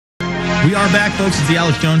We are back, folks. It's the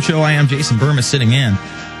Alex Jones Show. I am Jason Bermas sitting in.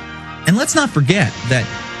 And let's not forget that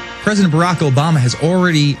President Barack Obama has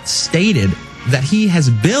already stated that he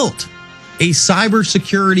has built a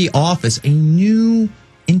cybersecurity office, a new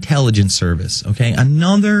intelligence service, okay?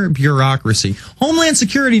 Another bureaucracy. Homeland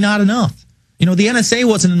Security, not enough. You know, the NSA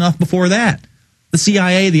wasn't enough before that. The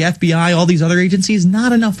CIA, the FBI, all these other agencies,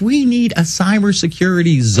 not enough. We need a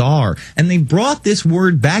cybersecurity czar. And they brought this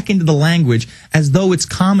word back into the language as though it's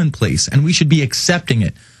commonplace, and we should be accepting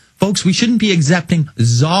it. Folks, we shouldn't be accepting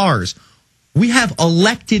czars. We have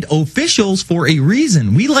elected officials for a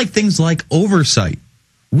reason. We like things like oversight.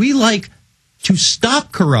 We like to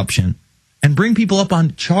stop corruption and bring people up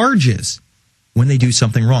on charges when they do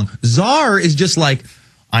something wrong. Czar is just like,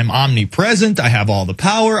 I'm omnipresent, I have all the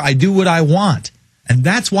power, I do what I want. And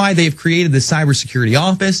that's why they've created this cybersecurity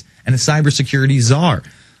office and a cybersecurity czar.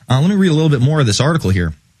 Let me read a little bit more of this article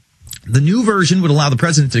here. The new version would allow the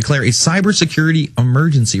president to declare a cybersecurity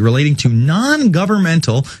emergency relating to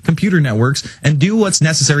non-governmental computer networks and do what's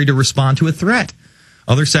necessary to respond to a threat.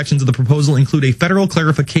 Other sections of the proposal include a federal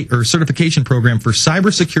certification program for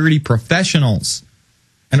cybersecurity professionals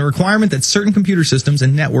and a requirement that certain computer systems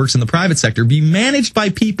and networks in the private sector be managed by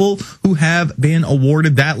people who have been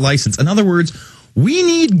awarded that license. In other words, we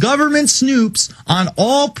need government snoops on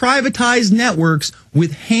all privatized networks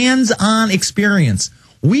with hands-on experience.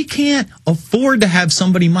 We can't afford to have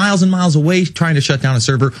somebody miles and miles away trying to shut down a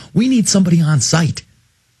server. We need somebody on site.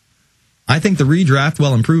 I think the redraft,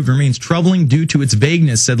 while improved, remains troubling due to its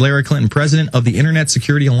vagueness, said Larry Clinton, president of the Internet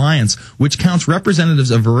Security Alliance, which counts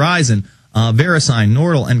representatives of Verizon, VeriSign,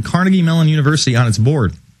 Nortel, and Carnegie Mellon University on its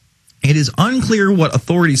board. It is unclear what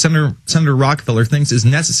authority Senator Rockefeller thinks is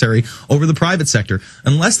necessary over the private sector.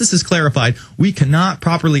 Unless this is clarified, we cannot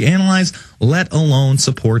properly analyze, let alone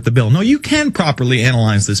support the bill. No, you can properly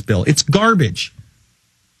analyze this bill. It's garbage.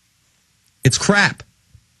 It's crap.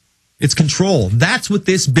 It's control. That's what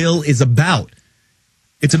this bill is about.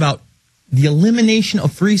 It's about the elimination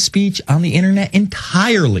of free speech on the internet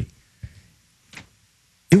entirely.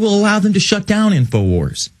 It will allow them to shut down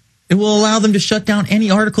Infowars. It will allow them to shut down any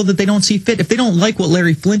article that they don't see fit. If they don't like what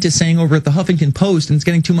Larry Flynt is saying over at the Huffington Post and it's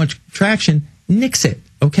getting too much traction, nix it,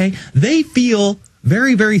 okay? They feel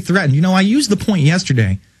very, very threatened. You know, I used the point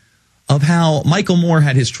yesterday of how Michael Moore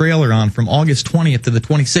had his trailer on from August 20th to the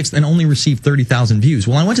 26th and only received 30,000 views.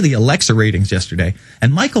 Well, I went to the Alexa ratings yesterday,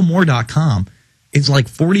 and michaelmoore.com is like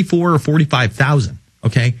 44 or 45,000,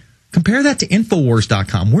 okay? Compare that to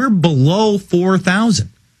Infowars.com. We're below 4,000.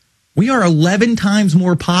 We are 11 times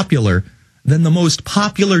more popular than the most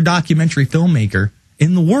popular documentary filmmaker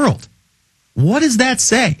in the world. What does that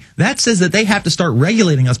say? That says that they have to start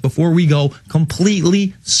regulating us before we go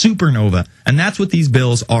completely supernova. And that's what these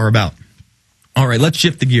bills are about. All right, let's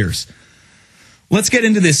shift the gears. Let's get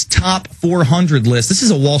into this top 400 list. This is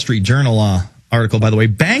a Wall Street Journal article, by the way.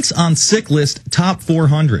 Banks on sick list, top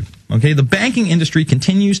 400. Okay, the banking industry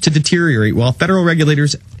continues to deteriorate while federal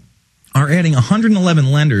regulators are adding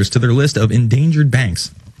 111 lenders to their list of endangered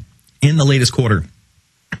banks in the latest quarter.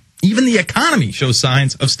 Even the economy shows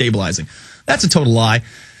signs of stabilizing. That's a total lie.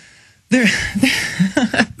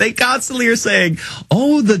 They constantly are saying,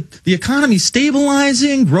 oh, the economy's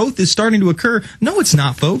stabilizing, growth is starting to occur. No, it's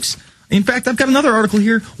not, folks. In fact, I've got another article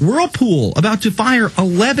here. Whirlpool about to fire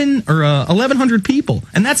 1,100 people,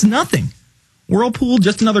 and that's nothing. Whirlpool,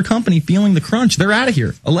 just another company feeling the crunch. They're out of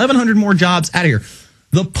here. 1,100 more jobs out of here.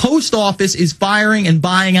 The post office is firing and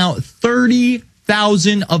buying out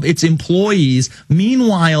 30,000 of its employees.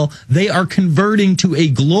 Meanwhile, they are converting to a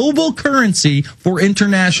global currency for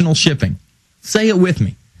international shipping. Say it with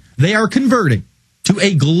me. They are converting to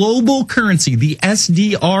a global currency, the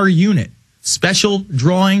SDR unit, Special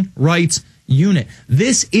Drawing Rights Unit.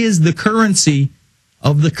 This is the currency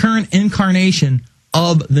of the current incarnation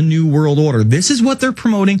of the New World Order. This is what they're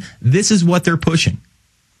promoting. This is what they're pushing.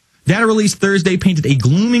 Data released Thursday painted a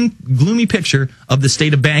gloomy picture of the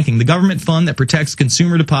state of banking. The government fund that protects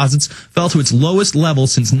consumer deposits fell to its lowest level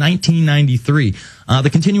since 1993. The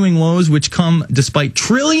continuing woes, which come despite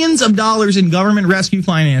trillions of dollars in government rescue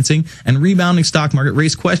financing and rebounding stock market,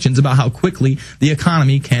 raise questions about how quickly the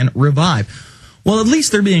economy can revive. Well, at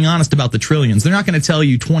least they're being honest about the trillions. They're not going to tell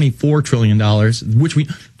you $24 trillion, I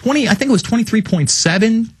think it was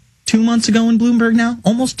 23.7 2 months ago in Bloomberg now.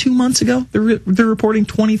 Almost 2 months ago, they're reporting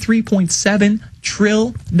 23.7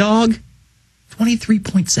 trill, dog.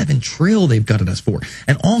 23.7 trill they've gutted us for.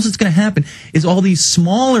 And all that's going to happen is all these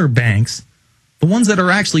smaller banks, the ones that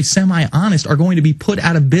are actually semi-honest, are going to be put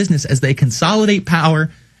out of business as they consolidate power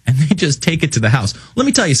and they just take it to the house. Let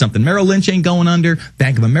me tell you something. Merrill Lynch ain't going under.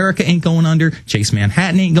 Bank of America ain't going under. Chase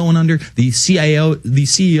Manhattan ain't going under. These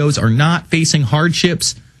CEOs are not facing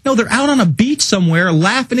hardships. No, they're out on a beach somewhere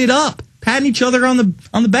laughing it up, patting each other on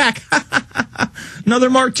the back. Another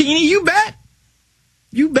martini, you bet.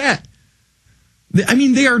 You bet. I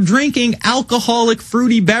mean, they are drinking alcoholic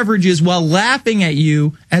fruity beverages while laughing at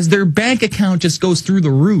you as their bank account just goes through the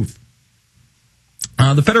roof.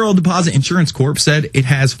 The Federal Deposit Insurance Corp said it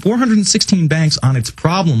has 416 banks on its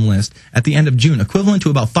problem list at the end of June, equivalent to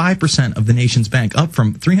about 5% of the nation's bank, up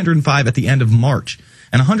from 305 at the end of March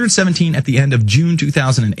and 117 at the end of June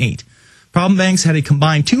 2008. Problem banks had a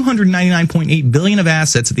combined $299.8 billion of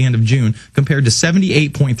assets at the end of June, compared to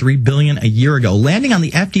 $78.3 billion a year ago. Landing on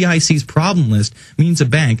the FDIC's problem list means a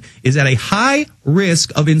bank is at a high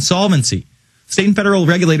risk of insolvency. State and federal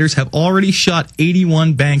regulators have already shut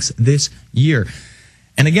 81 banks this year.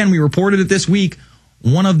 And again, we reported it this week.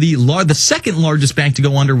 One of the second largest bank to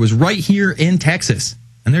go under was right here in Texas.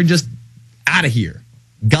 And they're just out of here.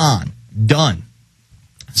 Gone. Done.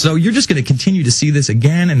 So you're just going to continue to see this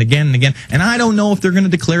again and again and again. And I don't know if they're going to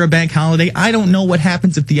declare a bank holiday. I don't know what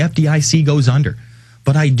happens if the FDIC goes under.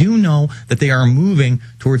 But I do know that they are moving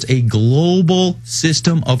towards a global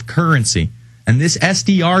system of currency. And this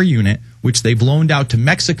SDR unit, which they've loaned out to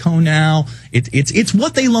Mexico now, it's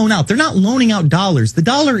what they loan out. They're not loaning out dollars. The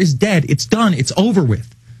dollar is dead. It's done. It's over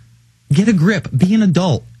with. Get a grip. Be an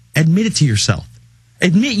adult. Admit it to yourself.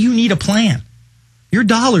 Admit you need a plan. Your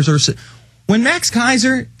dollars are... When Max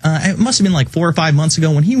Kaiser, it must have been like 4 or 5 months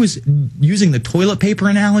ago, when he was using the toilet paper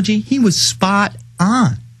analogy, he was spot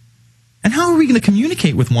on. And how are we going to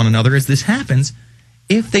communicate with one another as this happens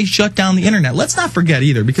if they shut down the internet? Let's not forget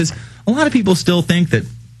either, because a lot of people still think that,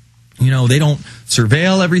 they don't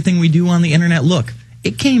surveil everything we do on the internet. Look,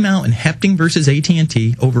 it came out in Hepting versus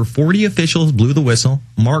AT&T. Over 40 officials blew the whistle,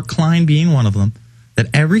 Mark Klein being one of them, that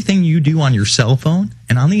everything you do on your cell phone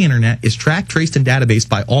and on the internet is tracked, traced, and databased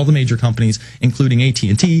by all the major companies, including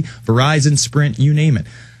AT&T, Verizon, Sprint, you name it.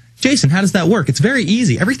 Jason, how does that work? It's very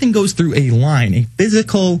easy. Everything goes through a line, a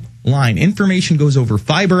physical line. Information goes over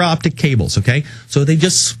fiber optic cables, okay? So they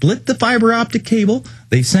just split the fiber optic cable.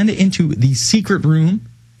 They send it into the secret room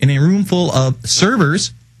in a room full of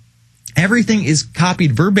servers. Everything is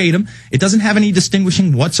copied verbatim. It doesn't have any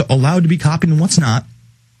distinguishing what's allowed to be copied and what's not.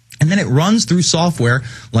 And then it runs through software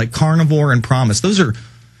like Carnivore and Promise. Those are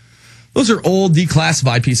old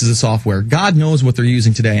declassified pieces of software. God knows what they're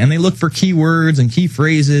using today. And they look for keywords and key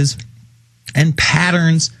phrases and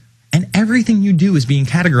patterns. And everything you do is being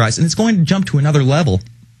categorized. And it's going to jump to another level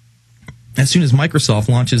as soon as Microsoft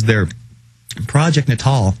launches their Project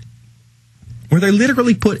Natal, where they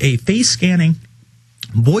literally put a face scanning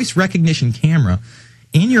voice recognition camera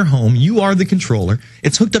in your home. You are the controller.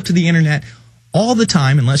 It's hooked up to the internet all the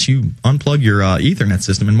time, unless you unplug your Ethernet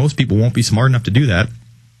system, and most people won't be smart enough to do that.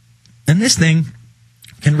 And this thing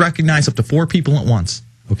can recognize up to 4 people at once,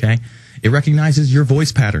 okay? It recognizes your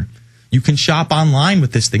voice pattern. You can shop online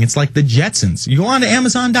with this thing. It's like the Jetsons. You go on to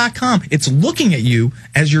Amazon.com. It's looking at you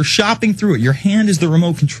as you're shopping through it. Your hand is the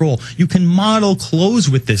remote control. You can model clothes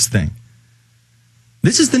with this thing.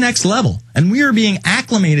 This is the next level, and we are being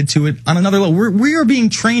acclimated to it on another level. We are being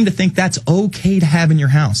trained to think that's okay to have in your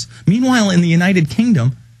house. Meanwhile, in the United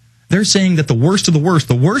Kingdom, they're saying that the worst of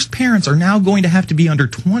the worst parents are now going to have to be under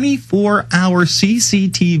 24-hour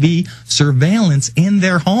CCTV surveillance in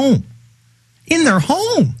their home. In their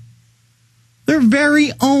home. Their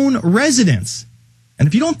very own residence. And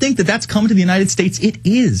if you don't think that that's come to the United States, it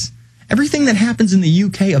is. Everything that happens in the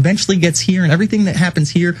UK eventually gets here, and everything that happens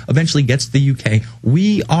here eventually gets to the UK.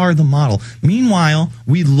 We are the model. Meanwhile,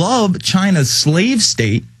 we love China's slave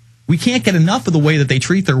state. We can't get enough of the way that they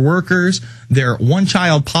treat their workers, their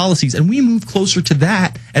one-child policies, and we move closer to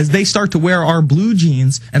that as they start to wear our blue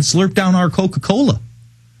jeans and slurp down our Coca-Cola.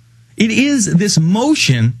 It is this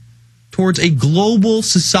motion towards a global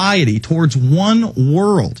society, towards one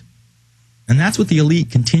world. And that's what the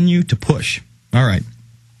elite continue to push. All right.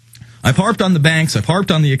 I've harped on the banks, I've harped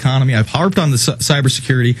on the economy, I've harped on the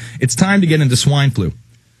cybersecurity. It's time to get into swine flu.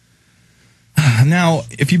 Now,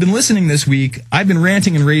 if you've been listening this week, I've been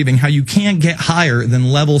ranting and raving how you can't get higher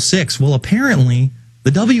than level 6. Well, apparently, the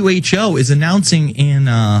WHO is announcing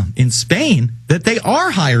in Spain that they are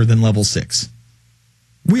higher than level 6.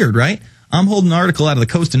 Weird, right? I'm holding an article out of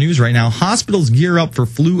the Costa News right now. Hospitals gear up for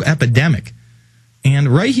flu epidemic. And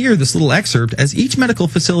right here, this little excerpt, as each medical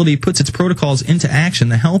facility puts its protocols into action,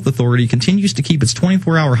 the health authority continues to keep its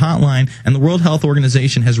 24-hour hotline, and the World Health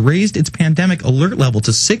Organization has raised its pandemic alert level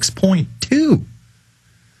to 6.2.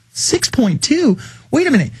 6.2? Wait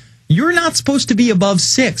a minute. You're not supposed to be above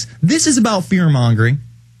 6. This is about fear-mongering.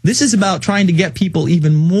 This is about trying to get people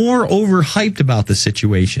even more overhyped about the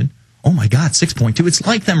situation. Oh my God, 6.2. It's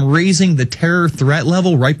like them raising the terror threat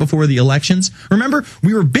level right before the elections. Remember,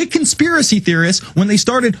 we were big conspiracy theorists when they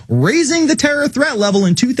started raising the terror threat level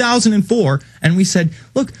in 2004. And we said,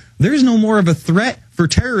 look, there's no more of a threat for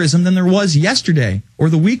terrorism than there was yesterday or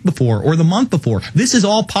the week before or the month before. This is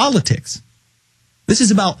all politics. This is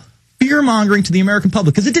about fear-mongering to the American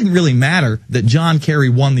public, because it didn't really matter that John Kerry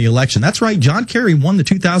won the election. That's right, John Kerry won the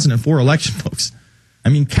 2004 election, folks. I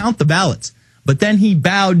mean, count the ballots. But then he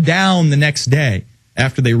bowed down the next day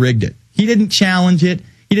after they rigged it. He didn't challenge it.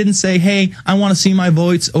 He didn't say, hey, I want to see my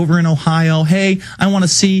votes over in Ohio. Hey, I want to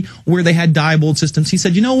see where they had Diebold systems. He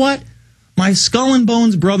said, you know what? My skull and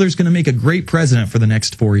bones brother's going to make a great president for the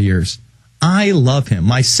next 4 years. I love him.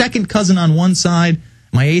 My second cousin on one side,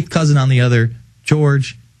 my eighth cousin on the other,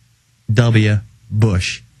 George W.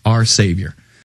 Bush, our savior.